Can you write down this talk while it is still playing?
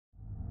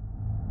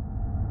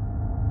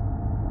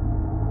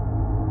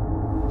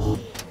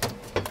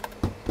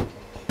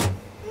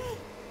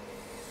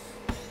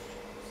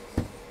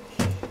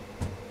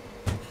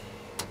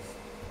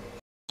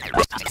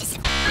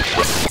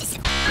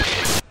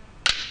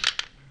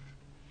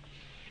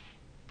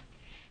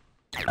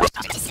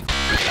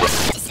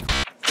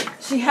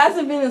She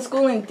hasn't been in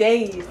school in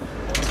days.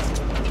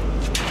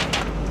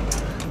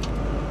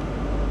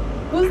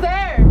 Who's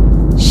there?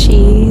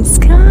 She's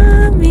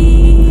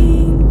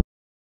coming.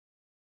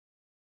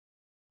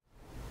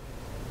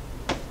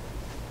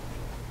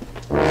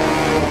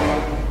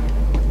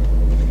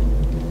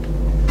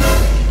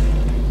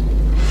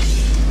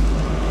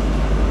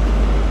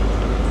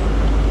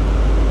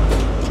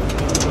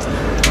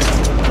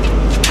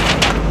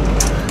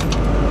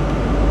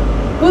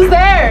 Who's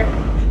there?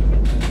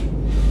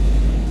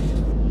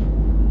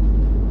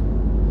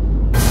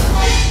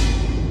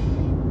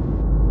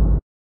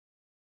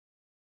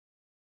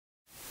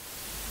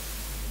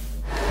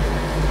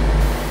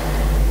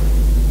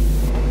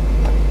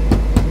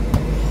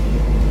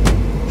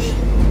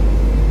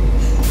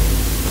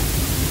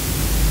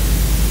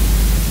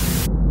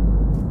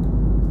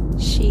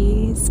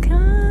 She's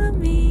coming.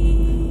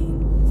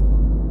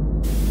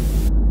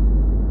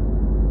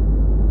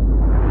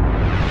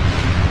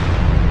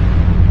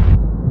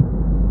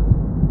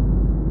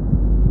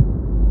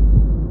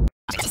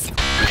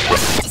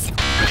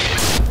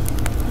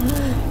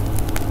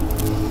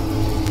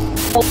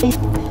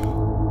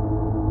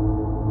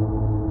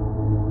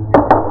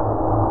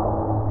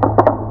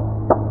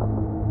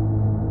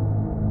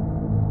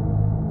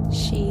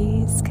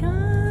 She's coming.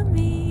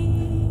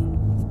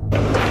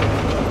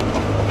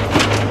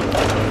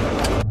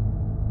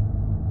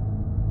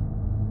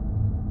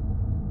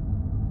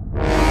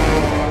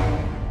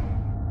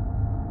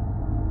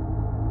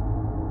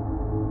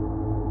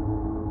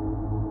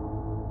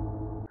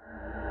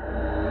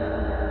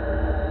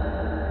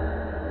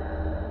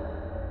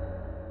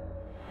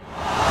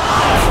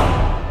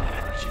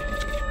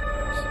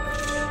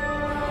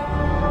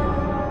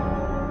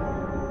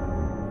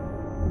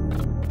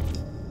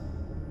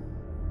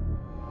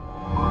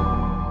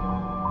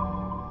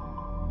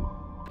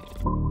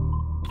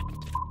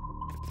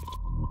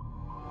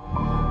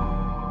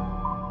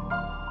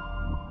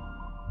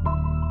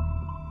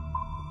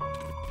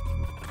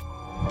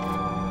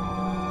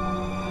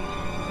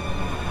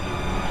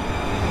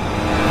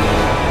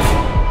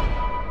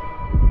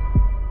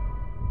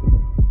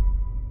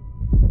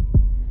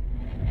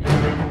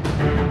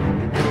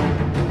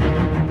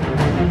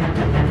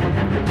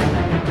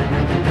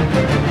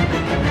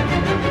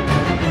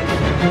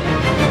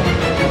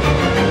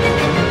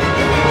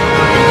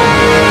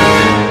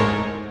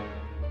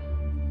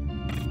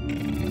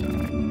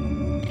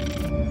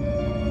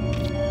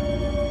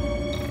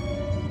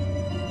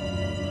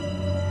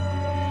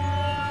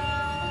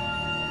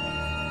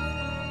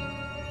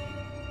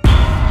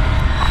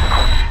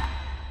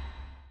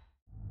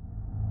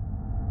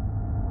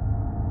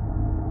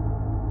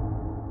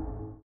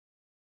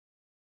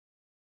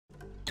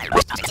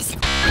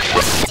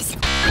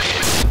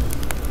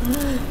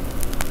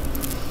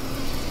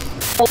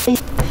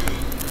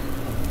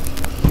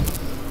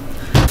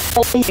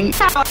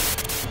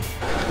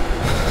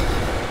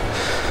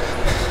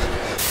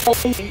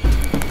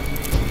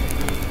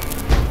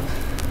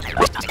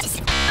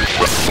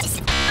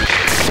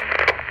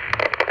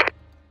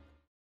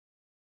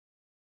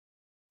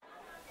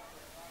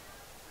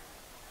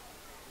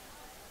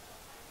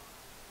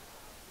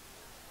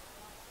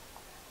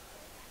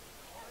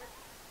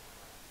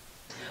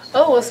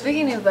 Oh, well,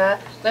 speaking of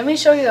that, let me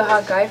show you the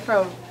hot guy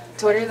from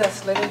Twitter that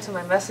slid into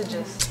my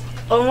messages.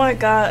 Oh my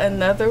god,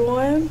 another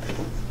one?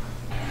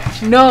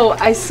 No,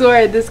 I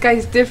swear, this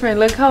guy's different.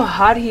 Look how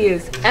hot he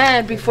is.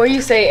 And before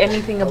you say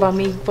anything about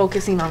me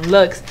focusing on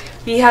looks,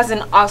 he has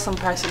an awesome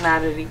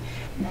personality.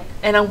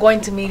 And I'm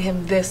going to meet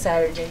him this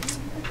Saturday.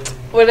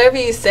 Whatever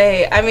you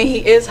say. I mean,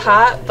 he is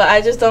hot, but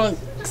I just don't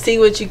see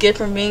what you get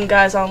from meeting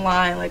guys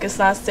online. Like, it's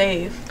not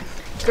safe.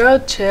 Girl,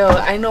 chill.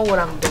 I know what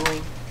I'm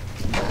doing.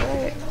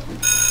 Alright.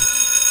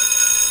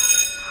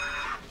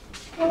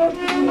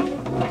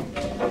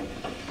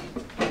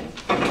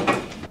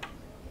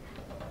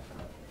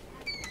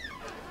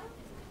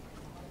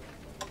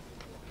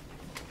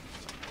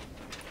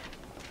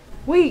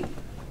 Wait,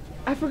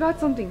 I forgot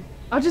something.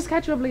 I'll just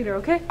catch you up later,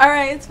 okay?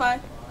 Alright, it's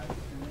fine.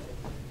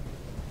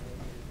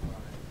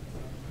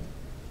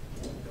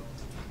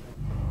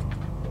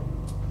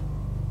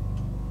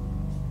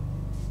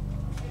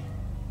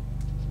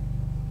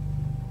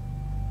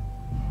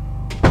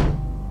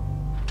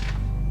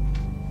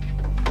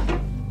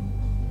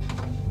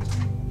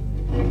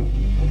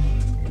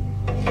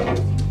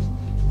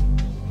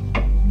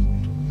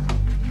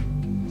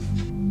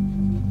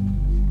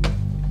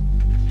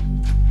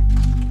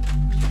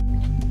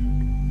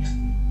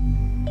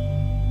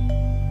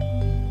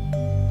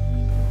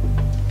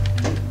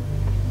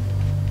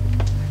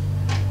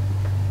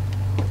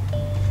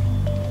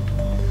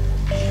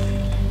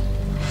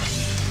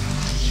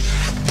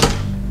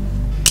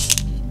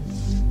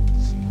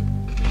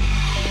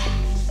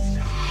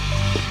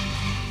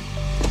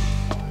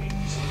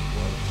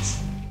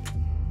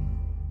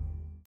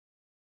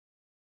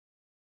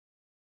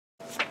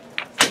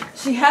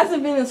 She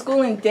hasn't been in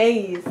school in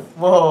days.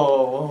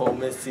 Whoa,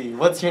 Missy.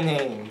 What's your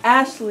name?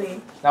 Ashley.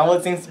 Now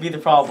what seems to be the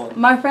problem?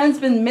 My friend's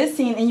been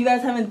missing and you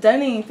guys haven't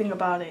done anything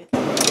about it.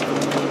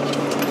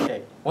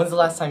 Okay, when's the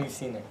last time you've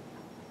seen her?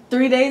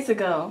 3 days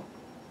ago.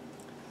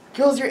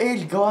 Girls your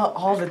age go out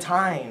all the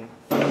time.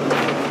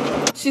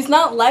 She's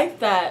not like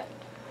that.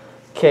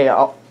 Okay,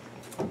 I'll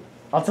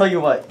tell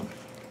you what.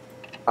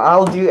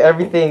 I'll do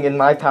everything in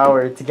my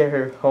power to get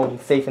her home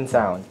safe and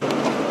sound.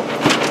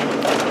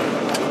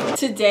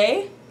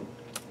 Today?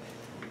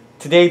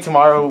 Today,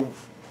 tomorrow,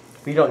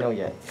 we don't know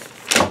yet.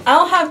 I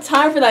don't have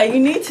time for that. You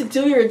need to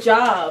do your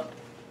job.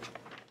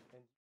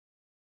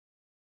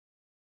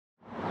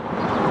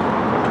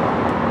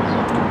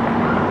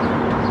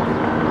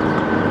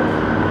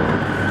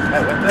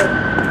 Hey, what's up?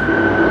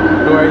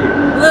 Who are you?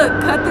 Look,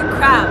 cut the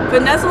crap.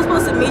 Vanessa was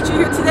supposed to meet you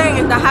here today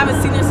and I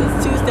haven't seen her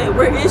since Tuesday.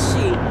 Where is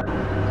she?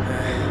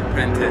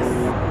 Prentice.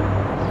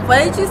 What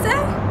did you say?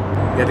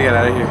 We got to get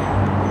out of here.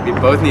 We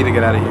both need to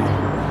get out of here.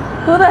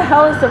 Who the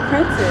hell is the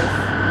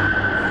princess?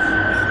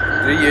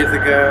 3 years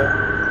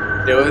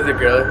ago, there was a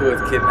girl who was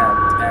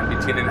kidnapped, and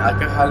between an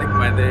alcoholic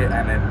mother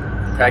and a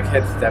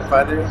crackhead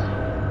stepfather,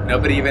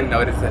 nobody even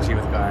noticed that she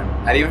was gone.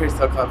 Not even her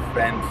so-called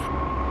friends.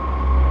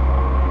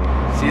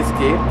 She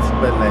escaped,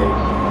 but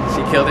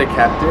she killed her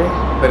captor,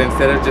 but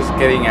instead of just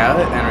getting out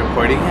and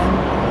reporting him,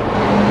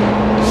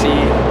 she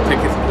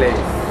took his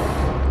place.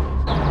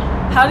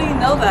 How do you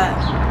know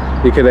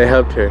that? Because I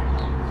helped her.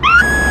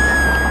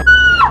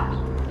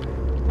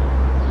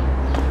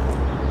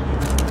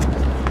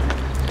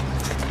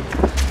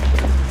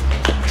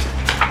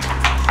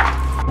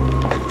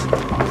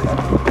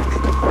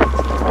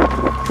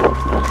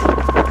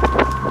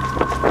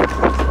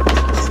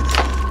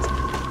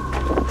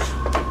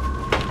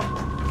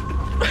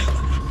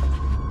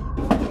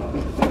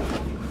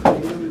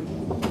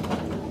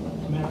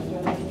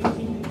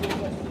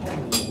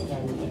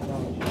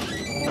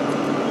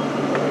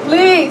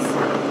 Please,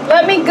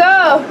 let me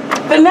go.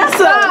 Vanessa!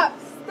 Stop.